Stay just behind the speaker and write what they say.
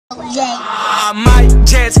I might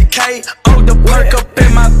just KO the perk up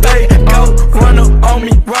in my bay. Go run up on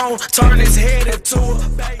me wrong, turn his head into a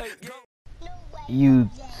bay.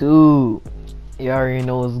 YouTube, you already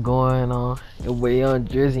know what's going on. Your boy Young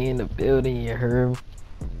Jersey in the building, you heard me.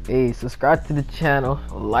 Hey, subscribe to the channel,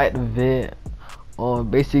 like the vid.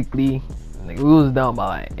 Basically, like, we was down by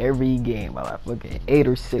like every game by like fucking 8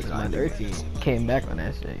 or 6. My 13 came back on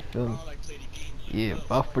that shit, you feel me? Yeah,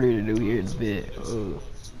 about 40 to do here in the vid.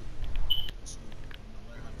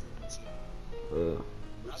 I've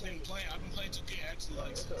been playing 2K actually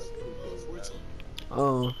like since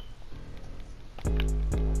 14.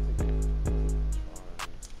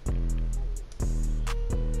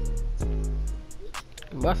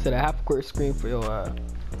 I said a half court screen for your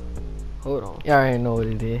hold on. Y'all already know what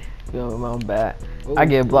it is. Feel me? I'm bad. I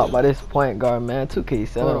get blocked by this point guard, man.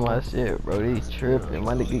 2K7 my shit, bro. They tripping.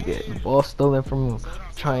 My nigga get the ball stolen from him.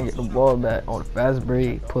 Try and get the ball back on the fast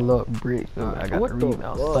break, pull up, break. Feel me? I got the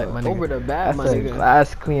rebound. Sight, my nigga. Over the back, my nigga.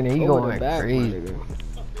 Glass cleaner. He going crazy.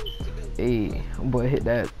 Hey, boy, hit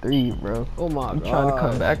that 3, bro. Oh my God. I'm trying to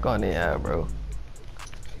come back on it, yeah, bro.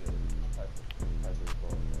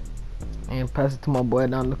 And pass it to my boy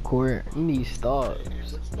down the court. You need stops.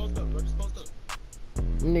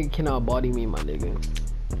 You nigga cannot body me, my nigga.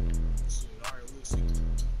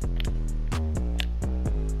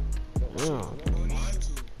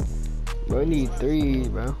 Bro, you need 3,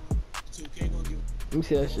 bro. Let me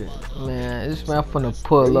see that shit. Man, this man finna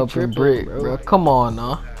pull up and brick, bro. Come on,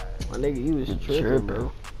 nah. My nigga, you was tripping,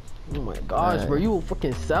 bro. Oh my gosh, bro. You a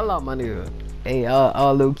fucking sellout, my nigga. Hey,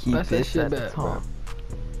 I'll low-key this at the time.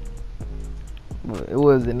 But it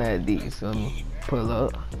wasn't that deep, so pull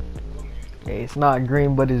up. Hey, it's not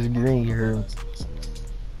green, but it's green, you heard me?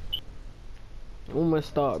 One more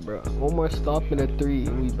stop, bro. One more stop and a 3,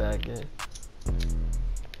 and we back in.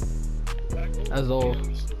 That's all.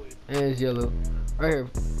 And it's yellow. Right here.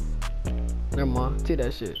 Never mind. Take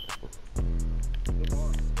that shit.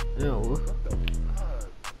 Yeah,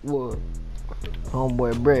 what?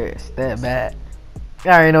 Homeboy bread. Step back. I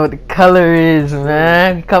already know what the color is,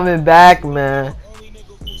 man. Coming back, man.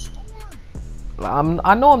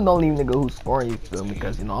 I know I'm the only nigga who's scoring, you feel me?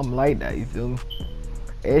 Because, you know, I'm like that, you feel me?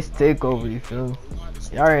 It's takeover, you feel me?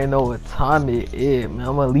 Y'all already know what time it is, man.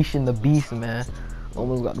 I'm unleashing the beast, man.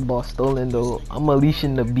 Almost got the ball stolen, though. I'm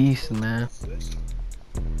unleashing the beast, man.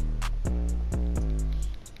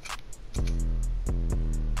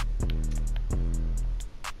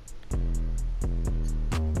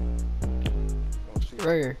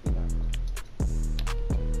 Right here.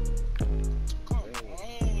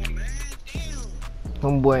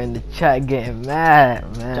 Homeboy in the chat getting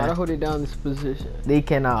mad, man. Try to hold it down in this position. They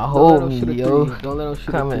cannot hold me, yo. Don't let them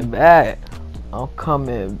shoot. Coming back. I'm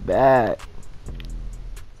coming back.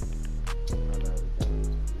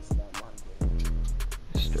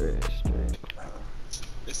 Straight.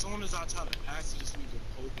 As soon as I try to pass, you just need to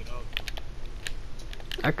poke it up.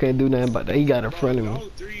 I couldn't do nothing about that. He got in front of me. No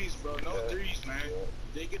threes, bro. No threes, man.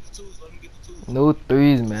 If they get the twos, let them get the twos. No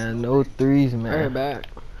threes, man. No threes, man. Right back.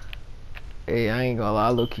 Hey, I ain't gonna lie,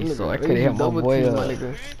 low-key, so I could've hit my boy up.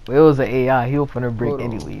 But it was an AI, he was finna break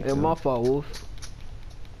anyway. It's my fault, Wolf.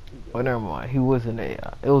 Oh, never mind, he was an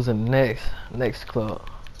AI. It was a next club.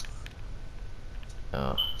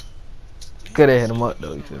 Could've hit him up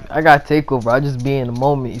though, you feel me? I got takeover, I just be in the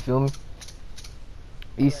moment, you feel me?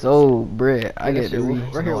 He's so bread. I get the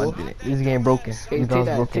read. Right here, Wolf. This game broken. Hey,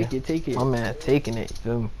 take it. My man taking it, you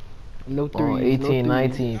feel me? No threes, 18, no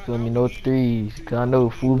 19, feel me? No threes. Cause I know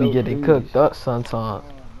food be getting cooked up sometimes.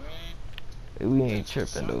 We ain't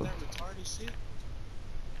tripping though.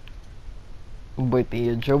 But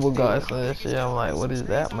the dribble guy said shit. I'm like, what is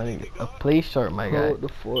that, my nigga? A play sharp, my guy. Hold the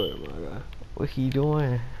fort, my guy. What he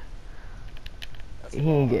doing? He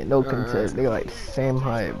ain't getting no contact. They like the same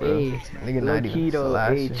height, bro. Hey, nigga not even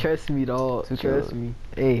slashing. Hey, trust me, dog. Trust me.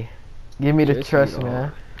 Hey, give me the trust,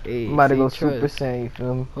 man. Hey, I'm about to go Super Saiyan, you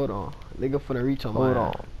feel me? Hold on. Nigga finna reach on my Hold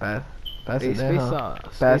on. Pass it down, huh?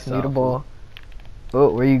 Pass me the ball. Oh,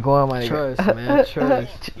 where you going, my nigga? Trust, man.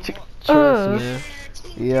 Trust, man.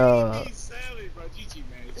 Yeah.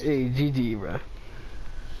 Hey, GG, bro.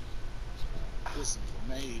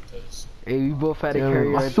 Hey, we both had to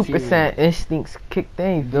carry our Super Saiyan instincts kicked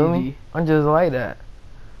in, you feel me? I'm just like that.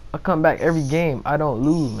 I come back every game. I don't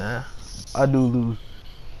lose, man. I do lose.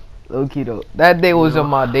 Low key though, that day wasn't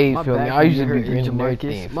my day, feel me? I usually be green and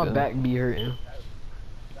everything. My back be hurting.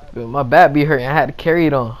 My back be hurting. I had to carry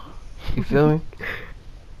it on. You feel me?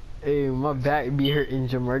 Hey, my back be hurting,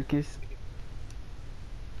 Jamarcus.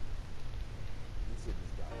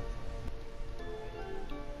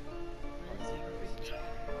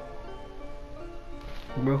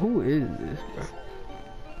 Bro, who is this, bro?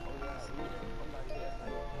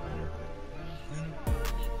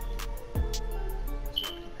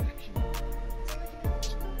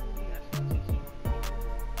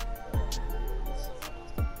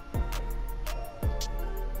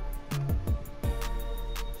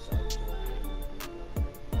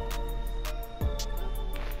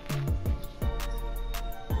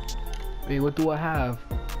 Wait, what do I have?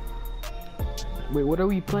 Wait, what are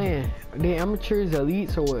we playing? Are they amateurs,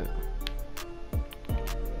 elites, or what?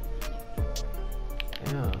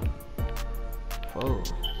 Yeah. Oh.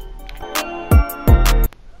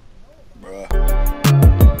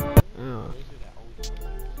 Yeah.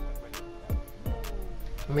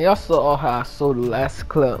 I mean, y'all saw how I sold the last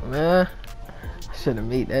clip, man. I should have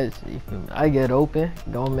made that shit. You feel me? I get open,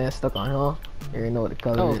 go man stuck on him. You already know what the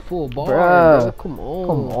color is. Full bar, bruh. Come on.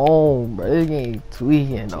 Come on, bro. This game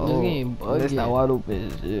tweaking, though. This game bugging. This not wide open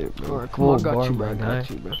as shit, bro. Alright, come on, I got bar, you, bro. I guy. got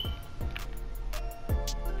you, bro.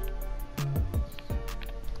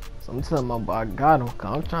 So I'm telling my boy, I got him.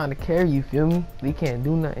 Cause I'm trying to carry you, feel me? They can't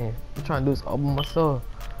do nothing. I'm trying to do this all by myself.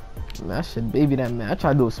 Man, I should baby that man. I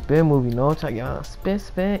try to do a spin move, you know? I try to get on a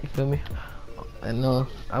spin, you feel me? And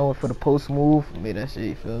I went for the post move, made that shit,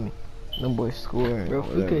 you feel me? Them boys scoring. Bro,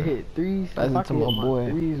 if we could hit threes, pass it to my boy.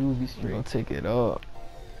 Threes, we'll be We straight. gonna take it up.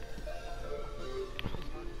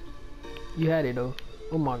 You had it though.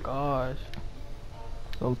 Oh my gosh.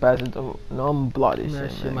 I'm passing to no, I'm gonna block this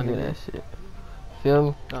That shit, shit, man. my Give nigga. that shit. Feel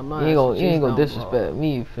me? Nah, You ain't gonna disrespect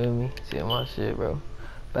me, you feel me? See my shit, bro.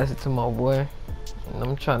 Pass it to my boy. And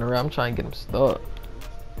I'm trying to get him stuck.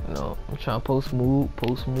 You know, I'm trying to post move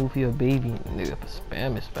here, baby. Nigga,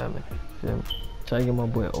 spamming. Feel me? Try to get my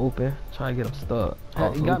boy open. Try to get him stuck.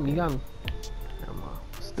 You got me.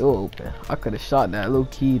 Still open. I could have shot that low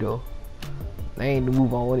key though. That ain't the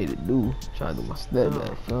move I wanted to do. Try to do my step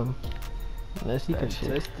back, feel me? That's He that shit.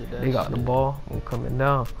 contested that They got the shit. ball. I'm coming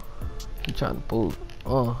down. He trying to pull.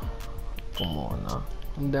 Come on now.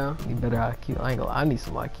 I'm down. You better IQ. I ain't gonna. I need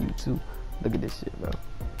some IQ too. Look at this shit, bro.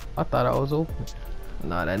 I thought I was open.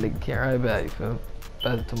 Nah, that nigga can't right back. You feel me?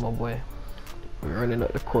 Pass it to my boy. We running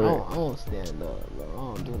up the court. I don't stand up, bro.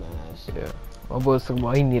 I don't do none of that shit. Yeah. My boy's talking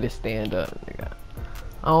about he need to stand up, nigga.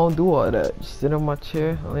 I don't do all that. Just sit on my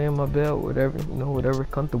chair, lay in my bed, whatever, you know, whatever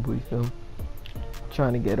comfortable, you feel me?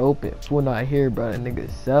 Trying to get open. Fool not here, bro. That nigga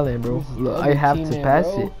selling, bro. Look, I have to pass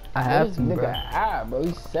it. I have to, bro. Nigga, bro.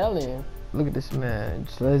 He's selling. Look at this man.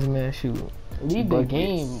 Just let this man shoot. Leave the Buckets.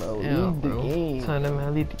 game, bro. Yeah, Leave the bro. game. Tell that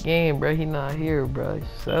man leave the game, bro. He not here, bro. He's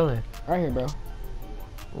selling. Right here, bro.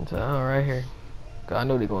 I'm telling him right here. Cause I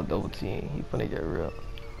know they gonna double team. He finna get real.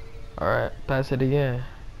 Alright, pass it again.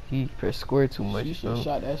 He pressed square too much. You should have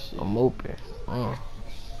shot that shit. I'm open.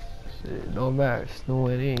 Shit, don't matter.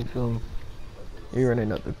 Snowing in, feel me? He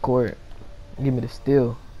running up the court. Give me the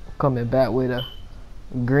steal. Coming back with a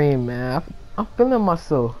green, man. I'm feeling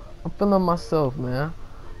myself. Man.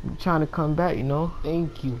 I'm trying to come back, you know?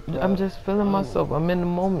 Thank you. I'm just feeling myself. I'm in the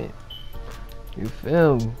moment. You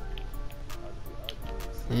feel me?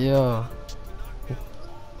 Yeah.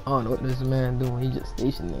 I don't know what this man doing. He just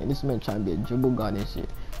stationed there. This man trying to be a dribble god and shit.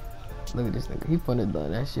 Look at this nigga. He finna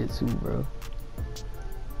done that shit too, bro.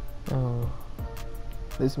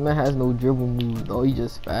 This man has no dribble moves though. He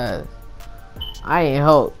just fast. I ain't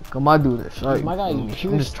help. Come on, do the shark. My guy, I'm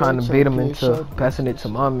just trying to bait him into passing it to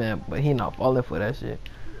my man, but he not falling for that shit.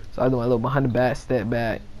 So I do my little behind the back step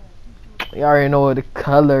back. You already know what the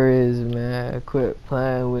color is, man. Quit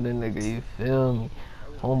playing with a nigga. You feel me?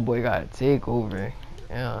 Homeboy got to take over.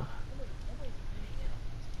 Yeah.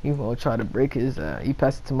 He gonna try to break his he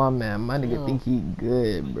passed it to my man. My nigga think he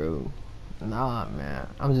good, bro. Nah, man.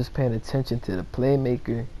 I'm just paying attention to the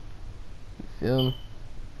playmaker. You feel me?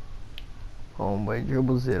 Homeboy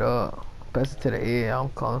dribbles it up. Pass it to the air. I'm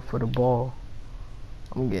calling for the ball.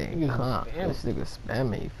 I'm getting caught. This nigga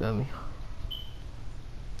spamming, you feel me?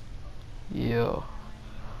 Yeah.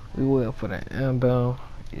 We waiting for the inbound.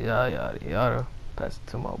 Yada. Pass it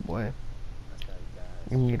to my boy.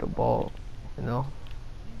 Give me the ball, you know?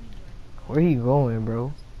 Where he going,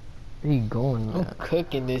 bro? Where he going, man? I'm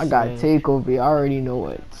cooking this. I got takeover. I already know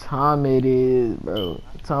what time it is, bro.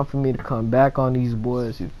 Time for me to come back on these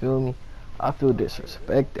boys, you feel me? I feel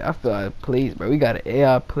disrespected. I feel out of place, bro. We got an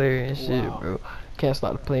AI player and shit, bro. Can't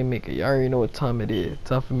stop the playmaker. You already know what time it is.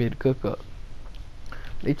 Time for me to cook up.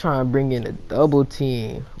 They trying to bring in a double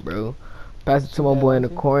team, bro. Pass it to my boy in the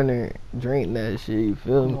corner. Drink that shit, you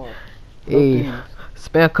feel me? Hey,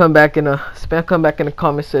 spam come back in the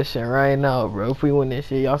comment section right now, bro. If we win this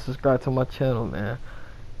shit, y'all subscribe to my channel, man.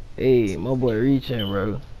 Hey, my boy reaching,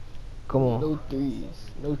 bro. Come on. No threes.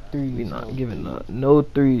 No threes. We not giving up. No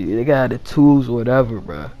threes. They got the twos, whatever,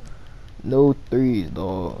 bruh. No threes,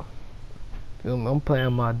 dog. Feel me? I'm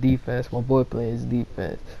playing my defense. My boy playing his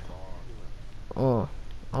defense. I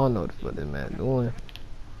don't know what the fuck this man doing.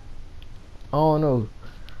 I don't know.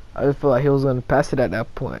 I just feel like he was gonna pass it at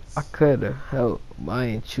that point. I could have helped, but I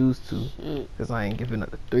ain't choose to. Shit. Cause I ain't giving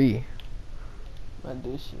up the three. Man,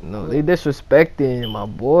 this shit. No, they disrespecting my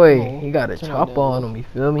boy. No, He got a turn chopper that on off. him, you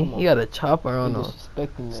feel me? Come on. He got a chopper on They him.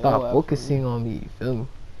 disrespecting the Stop hell out focusing on me, you feel me?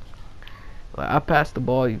 Like, I passed the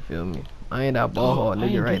ball, you feel me? I ain't that ball hog I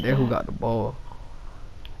nigga ain't right get there who that. got the ball.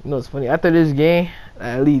 You know what's funny? After this game,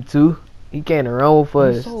 at Elite 2, he came to run with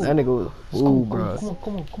us. So, That nigga was a fool, bro.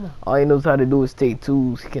 Come on. All he knows how to do is take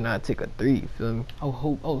twos. He cannot take a three, you feel me? I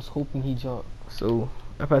was hoping he jumped. So,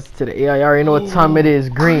 I passed it to the AI. You already know what time it is.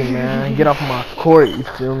 Green, man. Get off my court, you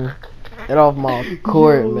feel me? Get off my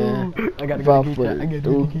court, man. I gotta Five get foot that. I gotta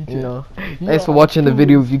two, get that. you know. Thanks for watching the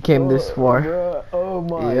video if you came this far. Oh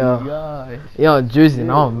my Yeah. gosh. Yeah, Jersey,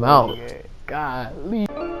 now I'm out. Golly.